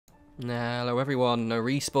Hello everyone, no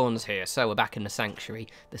respawns here. So we're back in the sanctuary.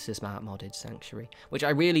 This is my modded sanctuary, which I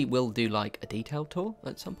really will do like a detailed tour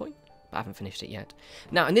at some point, but I haven't finished it yet.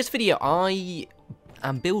 Now in this video I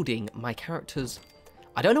am building my character's,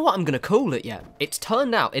 I don't know what I'm going to call it yet. It's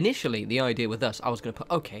turned out, initially the idea with us, I was going to put,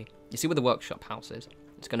 okay, you see where the workshop house is?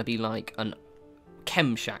 It's going to be like an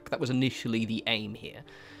chem shack. That was initially the aim here.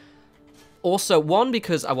 Also, one,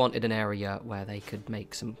 because I wanted an area where they could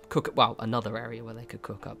make some another area where they could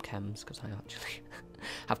cook up chems, because I actually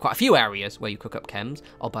have quite a few areas where you cook up chems.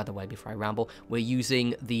 Oh, by the way, before I ramble, we're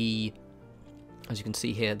using the, as you can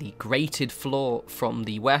see here, the grated floor from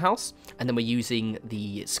the warehouse, and then we're using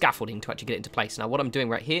the scaffolding to actually get it into place. Now, what I'm doing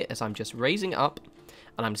right here is I'm just raising it up,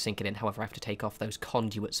 and I'm sinking in. However, I have to take off those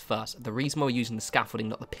conduits first. The reason why we're using the scaffolding,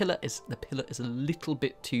 not the pillar, is the pillar is a little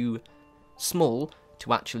bit too small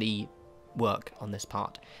to actually work on this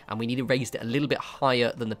part, and we need to raise it a little bit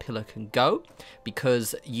higher than the pillar can go,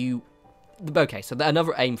 because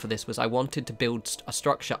another aim for this was I wanted to build a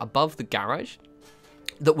structure above the garage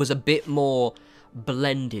that was a bit more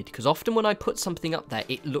blended, because often when I put something up there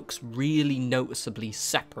it looks really noticeably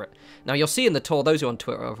separate. Now you'll see in the tour, those who are on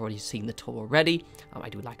Twitter have already seen the tour already. I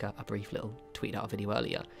do like a brief little tweet out video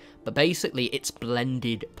earlier, but basically it's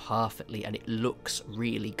blended perfectly and it looks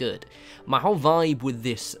really good. My whole vibe with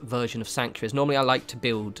this version of Sanctuary is normally I like to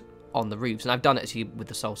build on the roofs, and I've done it actually with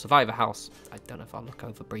the Soul Survivor house. I don't know if I'll look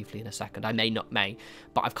over briefly in a second, I may,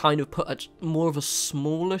 but I've kind of put more of a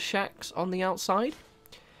smaller shacks on the outside,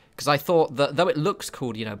 because I thought that though it looks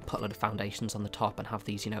cool, you know, put a lot of foundations on the top and have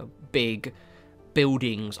these, you know, big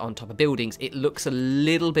buildings on top of buildings, it looks a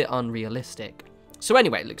little bit unrealistic. So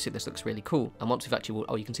anyway, this looks really cool. And once we've actually,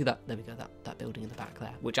 oh, you can see that, there we go, that building in the back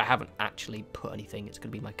there, which I haven't actually put anything. It's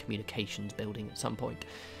going to be my communications building at some point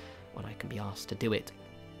when I can be asked to do it.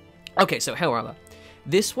 Okay, so however,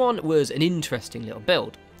 this one was an interesting little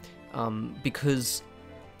build, because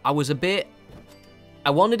I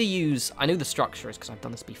wanted to use, I know the structure is because I've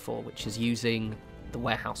done this before, which is using the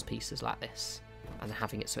warehouse pieces like this and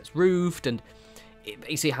having it so it's roofed, and it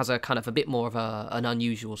basically has a kind of a bit more of an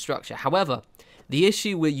unusual structure. However, the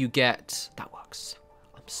issue where you get, that works,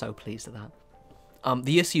 I'm so pleased at that.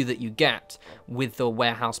 The issue that you get with the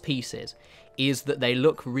warehouse pieces is that they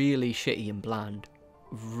look really shitty and bland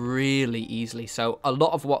really easily. So a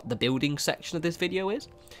lot of what the building section of this video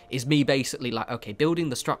is me basically like, okay, building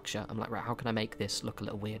the structure. I'm like, right, how can I make this look a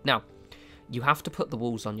little weird? Now, you have to put the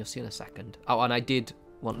walls on, you'll see in a second. Oh, and I did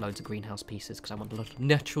want loads of greenhouse pieces because I want a lot of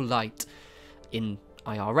natural light in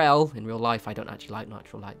IRL. In real life, I don't actually like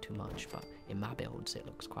natural light too much, but in my builds, it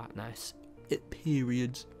looks quite nice. It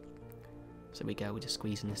periods. So we go, we're just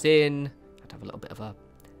squeezing this in. I have to have a little bit of a,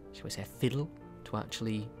 shall we say, a fiddle to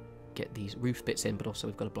actually get these roof bits in, but also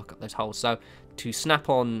we've got to block up those holes. So to snap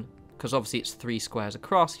on, because obviously it's 3 squares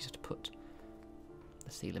across, you have to put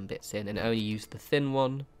the ceiling bits in, and only use the thin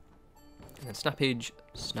one, and then snappage,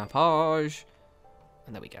 snappage,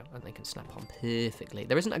 and there we go, and they can snap on perfectly.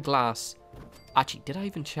 There isn't a glass, actually, did I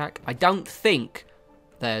even check? I don't think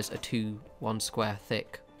there's a 1 square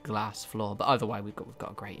thick glass floor, but either way we've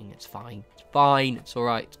got a grating. It's fine, it's all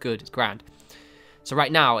right, it's good, it's grand. So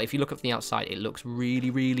right now, if you look up from the outside, it looks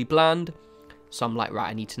really, really bland. So I'm like,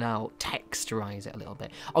 right, I need to now texturize it a little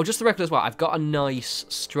bit. Oh, just the record as well, I've got a nice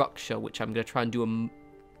structure, which I'm going to try and do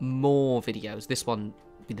more videos. This one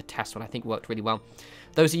will be the test one, I think worked really well.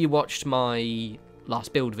 Those of you who watched my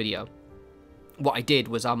last build video, what I did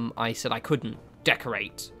was I said I couldn't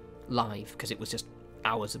decorate live because it was just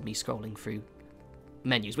hours of me scrolling through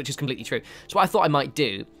menus, which is completely true. So what I thought I might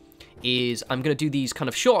do is I'm going to do these kind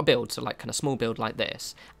of shorter builds, so like kind of small build like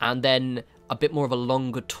this, and then a bit more of a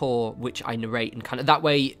longer tour which I narrate, and kind of that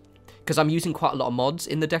way, because I'm using quite a lot of mods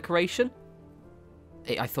in the decoration,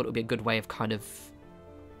 I thought it would be a good way of kind of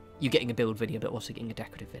you getting a build video but also getting a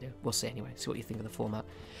decorative video. We'll see anyway, see what you think of the format.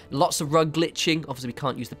 Lots of rug glitching, obviously we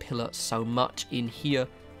can't use the pillar so much in here.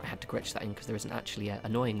 I had to glitch that in because there isn't actually,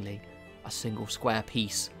 annoyingly, a single square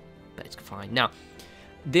piece, but it's fine. Now,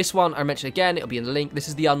 this one, I mentioned again, it'll be in the link. This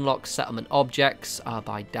is the Unlock Settlement Objects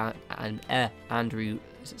by Dan and Andrew.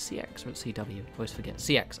 Is it CX or CW? I always forget.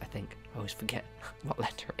 CX, I think. I always forget what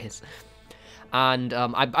letter it is. And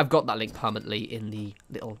I've got that link permanently in the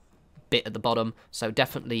little bit at the bottom. So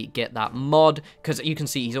definitely get that mod, because you can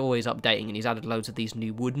see he's always updating and he's added loads of these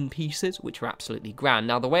new wooden pieces, which are absolutely grand.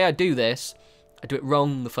 Now, the way I do this, I do it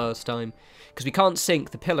wrong the first time, because we can't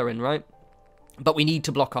sink the pillar in, right? But we need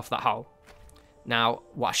to block off that hole. Now,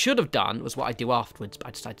 what I should have done was what I do afterwards, but I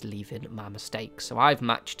decided to leave in my mistake. So I've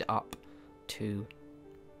matched it up to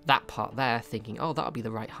that part there, thinking, oh, that'll be the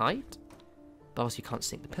right height. But obviously you can't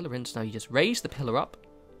sink the pillar in, so now you just raise the pillar up,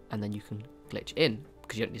 and then you can glitch in.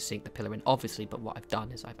 because you don't need to sink the pillar in, obviously, but what I've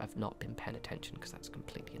done is I've not been paying attention, because that's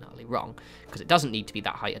completely and utterly wrong, because it doesn't need to be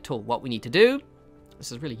that height at all. What we need to do, this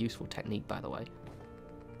is a really useful technique, by the way,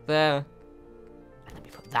 there, and then we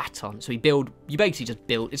put that on. So you basically just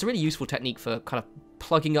build, it's a really useful technique for kind of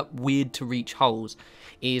plugging up weird to reach holes,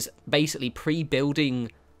 is basically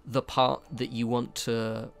pre-building the part that you want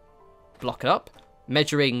to block it up,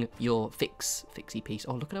 measuring your fixie piece.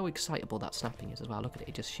 Oh, look at how excitable that snapping is as well. Look at it,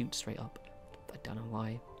 it just shoots straight up. I don't know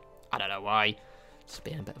why. I don't know why. It's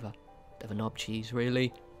being a bit of a knob cheese,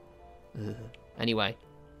 really. Ugh. Anyway,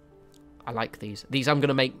 I like these. I'm going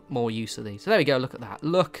to make more use of these. So there we go, look at that.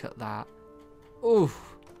 Look at that.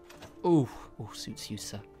 Oof. Oof. Ooh, suits you,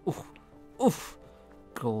 sir. Oof. Oof.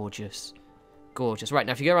 Gorgeous. Gorgeous. Right,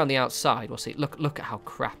 now if you go around the outside, we'll see. Look at how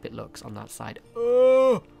crap it looks on that side.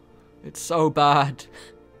 Oh, it's so bad.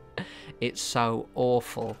 It's so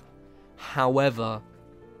awful. However,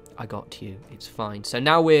 I got you. It's fine. So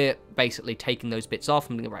now we're basically taking those bits off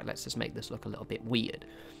and being, right, let's just make this look a little bit weird.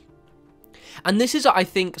 And this is, I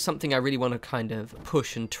think, something I really want to kind of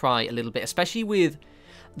push and try a little bit, especially with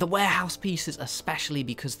the warehouse pieces, especially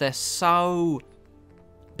because they're so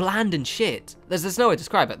bland and shit. There's no way to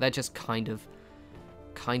describe it. They're just kind of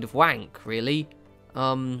wank, really.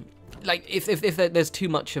 Like if there's too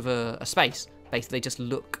much of a space, basically they just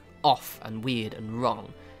look off and weird and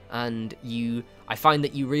wrong. And I find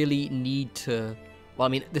that you really need to, well, I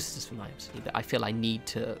mean, this is just for my opinion, but I feel I need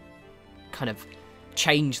to kind of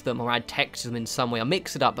change them or add text to them in some way or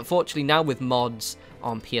mix it up. But fortunately now with mods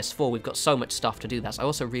on PS4, we've got so much stuff to do that. So I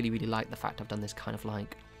also really like the fact I've done this kind of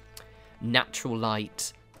like natural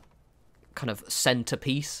light kind of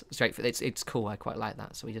centerpiece straight for it's cool. I quite like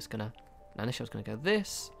that. So we're just gonna, now initially I was gonna go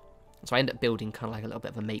this, so I end up building kind of like a little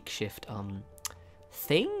bit of a makeshift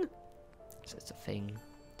thing. So it's a thing.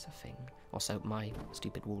 Also, my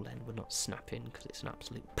stupid wall end would not snap in because it's an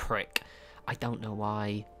absolute prick. I don't know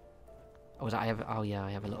why. Oh yeah, I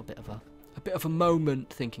have a little bit of a moment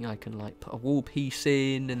thinking I can like put a wall piece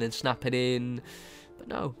in and then snap it in, but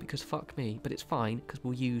no, because fuck me. But it's fine because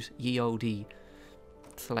we'll use ye olde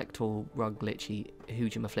select all rug glitchy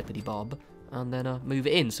hoojima flippity bob and then move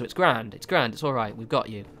it in. So it's grand. It's grand. It's all right. We've got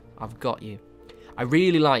you. I've got you. I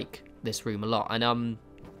really like this room a lot, and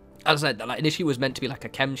as I said, like, initially it was meant to be like a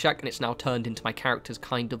chem shack, and it's now turned into my character's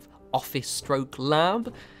kind of office stroke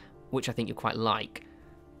lab, which I think you quite like.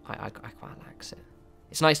 I quite like it.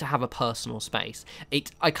 It's nice to have a personal space.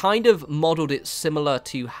 I kind of modelled it similar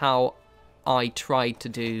to how I tried to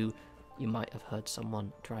do. You might have heard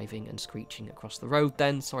someone driving and screeching across the road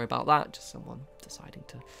then. Sorry about that. Just someone deciding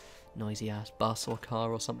to noisy-ass bus or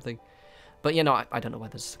car or something. But, you know, I don't know why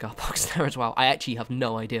there's a cigar box there as well. I actually have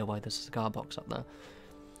no idea why there's a cigar box up there.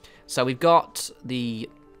 So we've got the...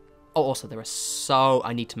 Oh, also, there are so...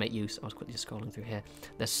 I need to make use... I was quickly just scrolling through here.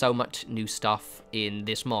 There's so much new stuff in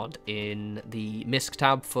this mod. In the MISC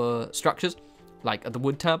tab for structures, like the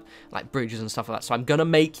wood tab, like bridges and stuff like that. So I'm going to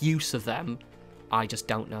make use of them. I just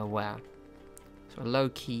don't know where. So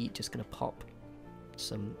low-key, just going to pop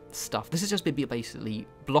some stuff. This is just basically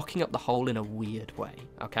blocking up the hole in a weird way,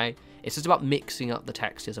 okay? It's just about mixing up the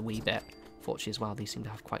textures a wee bit. Fortunately as well, these seem to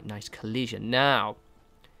have quite nice collision. Now,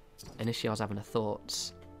 initially I was having a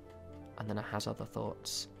thoughts, and then I has other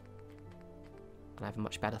thoughts, and I have a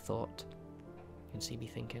much better thought. You can see me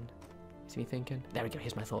thinking. See me thinking? There we go,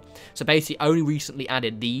 here's my thought. So basically, only recently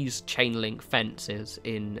added these chain link fences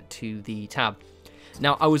into the tab.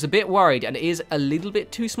 Now, I was a bit worried, and it is a little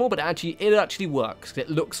bit too small, but it actually works. It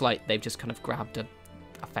looks like they've just kind of grabbed a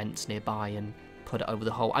fence nearby and put it over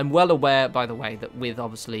the hole. I'm well aware, by the way, that with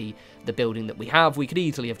obviously the building that we have, we could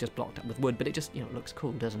easily have just blocked up with wood, but it just, you know, looks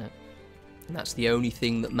cool, doesn't it? And that's the only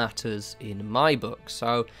thing that matters in my book.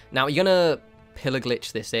 So now you're gonna pillar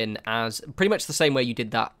glitch this in as pretty much the same way you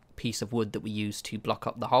did that piece of wood that we used to block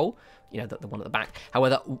up the hole, you know, the one at the back.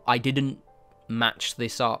 However, I didn't match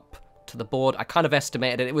this up to the board. I kind of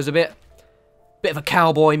estimated it. It was a bit of a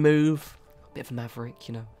cowboy move, a bit of a maverick,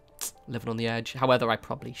 you know, living on the edge. However, I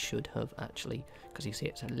probably should have actually, because you see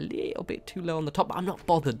it's a little bit too low on the top, but I'm not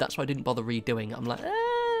bothered. That's why I didn't bother redoing it. I'm like,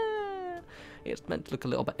 it's meant to look a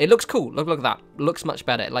little bit. It looks cool. Look at that. Looks much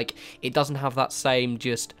better. Like, it doesn't have that same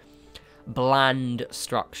just bland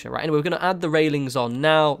structure, right? Anyway, we're going to add the railings on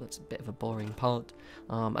now. That's a bit of a boring part.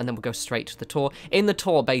 And then we'll go straight to the tour. In the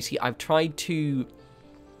tour, basically, I've tried to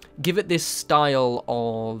give it this style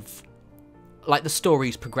of, like, the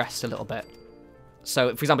story's progressed a little bit.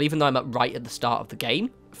 So, for example, even though I'm right at the start of the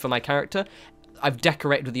game for my character, I've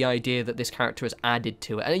decorated with the idea that this character has added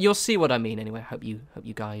to it. And you'll see what I mean anyway. I hope you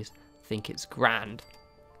guys think it's grand.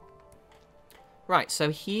 Right,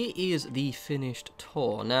 so here is the finished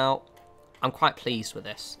tour. Now, I'm quite pleased with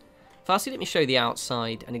this. Firstly, let me show you the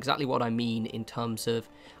outside and exactly what I mean in terms of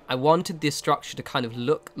I wanted this structure to kind of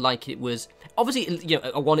look like it was, obviously, you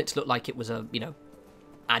know, I want it to look like it was a, you know,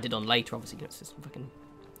 added on later, obviously, you know, it's this fucking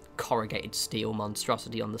corrugated steel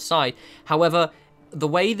monstrosity on the side. However, the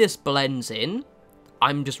way this blends in,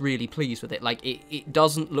 I'm just really pleased with it. Like, it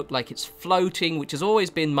doesn't look like it's floating, which has always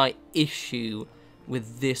been my issue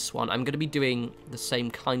with this one. I'm going to be doing the same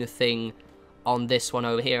kind of thing on this one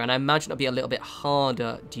over here, and I imagine it'll be a little bit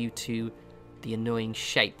harder due to the annoying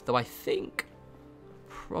shape, though I think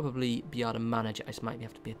probably be able to manage it. I just might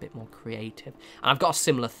have to be a bit more creative. And I've got a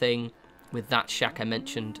similar thing with that shack I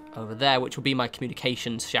mentioned over there, which will be my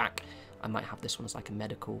communications shack. I might have this one as like a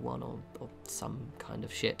medical one or some kind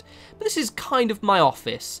of shit. But this is kind of my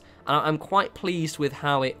office, and I'm quite pleased with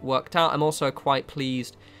how it worked out. I'm also quite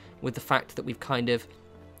pleased with the fact that we've kind of...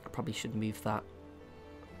 I probably should move that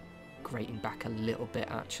grating back a little bit,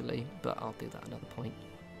 actually, but I'll do that another point.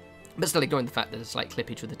 But still, ignoring the fact that there's a slight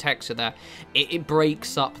clippage with the texture there, it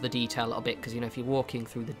breaks up the detail a little bit, because, you know, if you're walking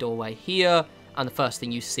through the doorway here, and the first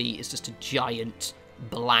thing you see is just a giant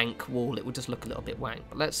blank wall, it would just look a little bit wank.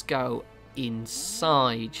 But let's go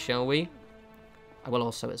inside, shall we? I will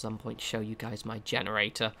also at some point show you guys my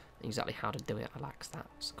generator, exactly how to do it. I like that.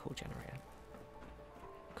 It's a cool generator.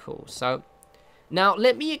 Cool. So now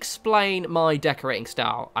let me explain my decorating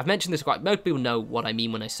style. I've mentioned this quite, most people know what I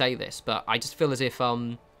mean when I say this, but I just feel as if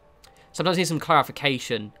sometimes I need some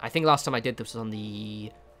clarification. I think last time I did this was on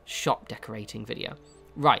the shop decorating video.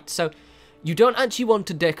 Right, so you don't actually want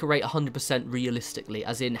to decorate 100% realistically,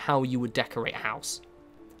 as in how you would decorate a house.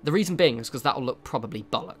 The reason being is because that will look probably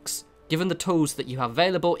bollocks. Given the tools that you have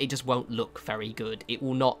available, it just won't look very good. It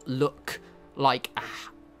will not look like...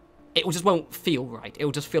 it just won't feel right. It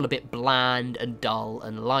will just feel a bit bland and dull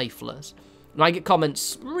and lifeless. And I get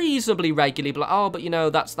comments reasonably regularly, like, oh, but, you know,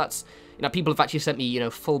 that's... You know, people have actually sent me, you know,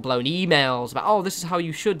 full-blown emails about, oh, this is how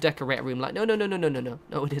you should decorate a room. Like, no,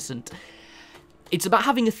 it isn't. It's about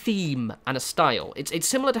having a theme and a style. It's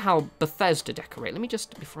similar to how Bethesda decorate. Let me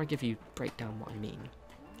just, before I give you break down what I mean,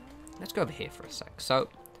 let's go over here for a sec. So,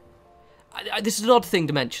 this is an odd thing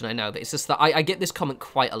to mention, I know, but it's just that I get this comment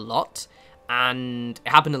quite a lot, and it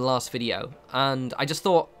happened in the last video, and I just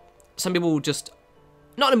thought some people will just,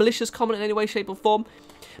 not a malicious comment in any way, shape, or form,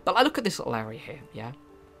 but I look at this little area here, yeah?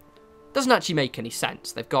 Doesn't actually make any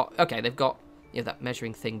sense. They've got, you know, that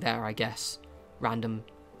measuring thing there, I guess, random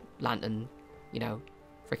lantern, you know,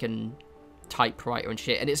 freaking typewriter and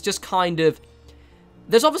shit, and it's just kind of,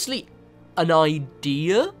 there's obviously an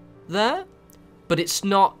idea there, but it's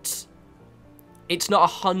not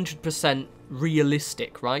 100%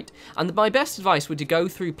 realistic, right? And my best advice would to go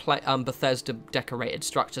through Bethesda decorated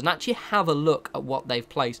structures and actually have a look at what they've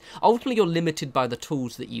placed. Ultimately, you're limited by the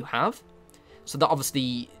tools that you have, so that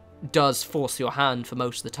obviously does force your hand for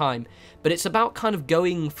most of the time, but it's about kind of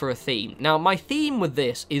going for a theme. Now, my theme with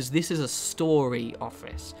this is a story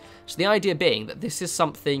office. So the idea being that this is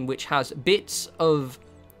something which has bits of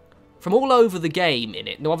from all over the game in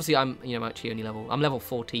it. Now, obviously, I'm actually I'm level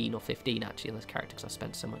 14 or 15 actually in this character because I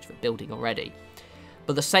spent so much of it building already.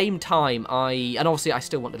 But at the same time, and obviously I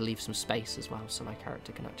still want to leave some space as well so my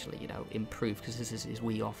character can actually, you know, improve, because this is his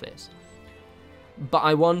wee office. But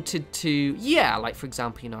I wanted to, yeah, like for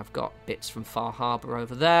example, you know, I've got bits from Far Harbor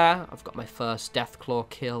over there. I've got my first Deathclaw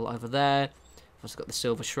kill over there. I've also got the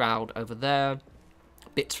Silver Shroud over there.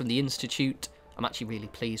 Bits from the Institute. I'm actually really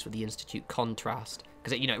pleased with the Institute contrast,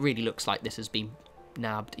 because you know, it really looks like this has been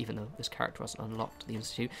nabbed, even though this character wasn't unlocked, the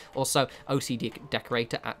Institute. Also, OCD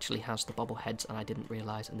Decorator actually has the bobbleheads, and I didn't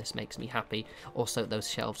realise, and this makes me happy. Also, those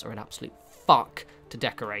shelves are an absolute fuck to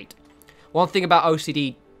decorate. One thing about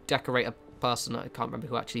OCD Decorator person, I can't remember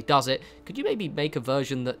who actually does it, could you maybe make a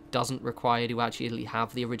version that doesn't require to actually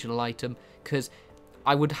have the original item? Because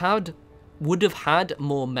I would have had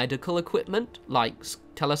more medical equipment, like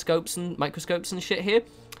telescopes and microscopes and shit here.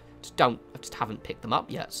 I just haven't picked them up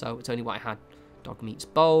yet, so it's only what I had. Dog meats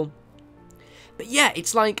bowl. But yeah,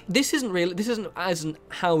 it's like, this isn't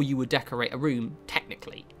how you would decorate a room,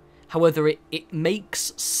 technically. However, it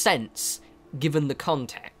makes sense given the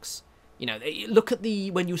context. You know, look at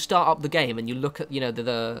when you start up the game and you look at, you know,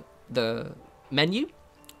 the menu,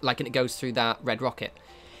 like, and it goes through that red rocket.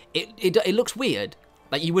 It looks weird,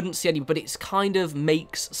 like you wouldn't see any, but it's kind of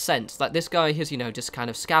makes sense. Like this guy has, you know, just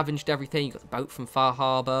kind of scavenged everything. You got the boat from Far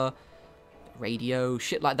Harbor, radio,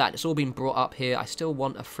 shit like that. It's all been brought up here. I still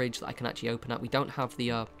want a fridge that I can actually open up. We don't have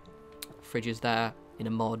the fridges there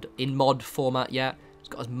in mod format yet. It's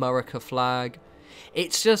got his Murica flag.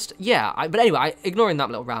 It's just, yeah, but anyway, ignoring that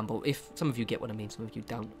little ramble, if some of you get what I mean, some of you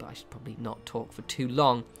don't, but I should probably not talk for too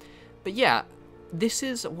long. But yeah, this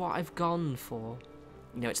is what I've gone for.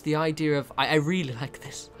 You know, it's the idea of, I really like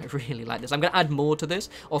this. I really like this. I'm going to add more to this.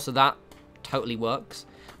 Also, that totally works.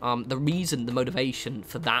 The reason, the motivation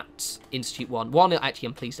for that Institute one, actually,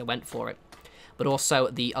 I'm pleased I went for it. But also,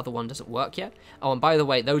 the other one doesn't work yet. Oh, and by the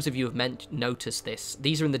way, those of you who have noticed this,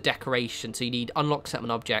 these are in the decoration. So you need unlock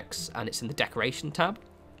settlement objects, and it's in the decoration tab.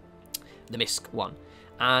 The MISC one.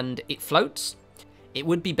 And it floats. It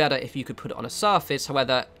would be better if you could put it on a surface.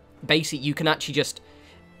 However, basically, you can actually just...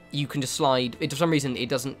 You can just slide, for some reason it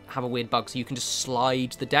doesn't have a weird bug, so you can just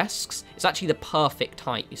slide the desks. It's actually the perfect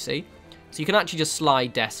height, you see? So you can actually just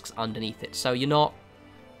slide desks underneath it. So you're not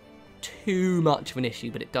too much of an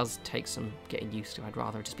issue, but it does take some getting used to. I'd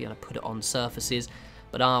rather just be able to put it on surfaces.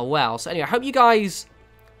 But well. So anyway, I hope you guys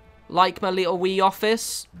like my little wee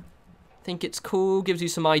office. Think it's cool, gives you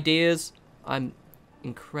some ideas. I'm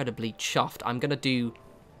incredibly chuffed. I'm going to do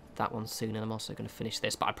that one soon, and I'm also going to finish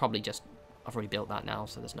this, but I've already built that now,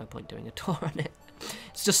 so there's no point doing a tour on it.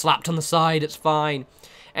 It's just slapped on the side, it's fine.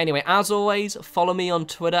 Anyway, as always, follow me on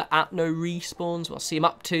Twitter, @norespawns. What I'll see I'm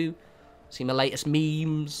up to, see my latest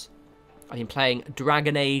memes. I've been playing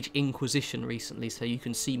Dragon Age Inquisition recently, so you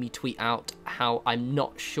can see me tweet out how I'm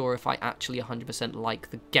not sure if I actually 100% like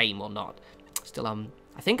the game or not. Still,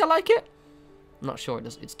 I think I like it. I'm not sure,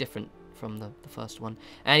 it's different from the first one.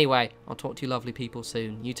 Anyway, I'll talk to you lovely people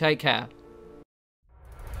soon. You take care.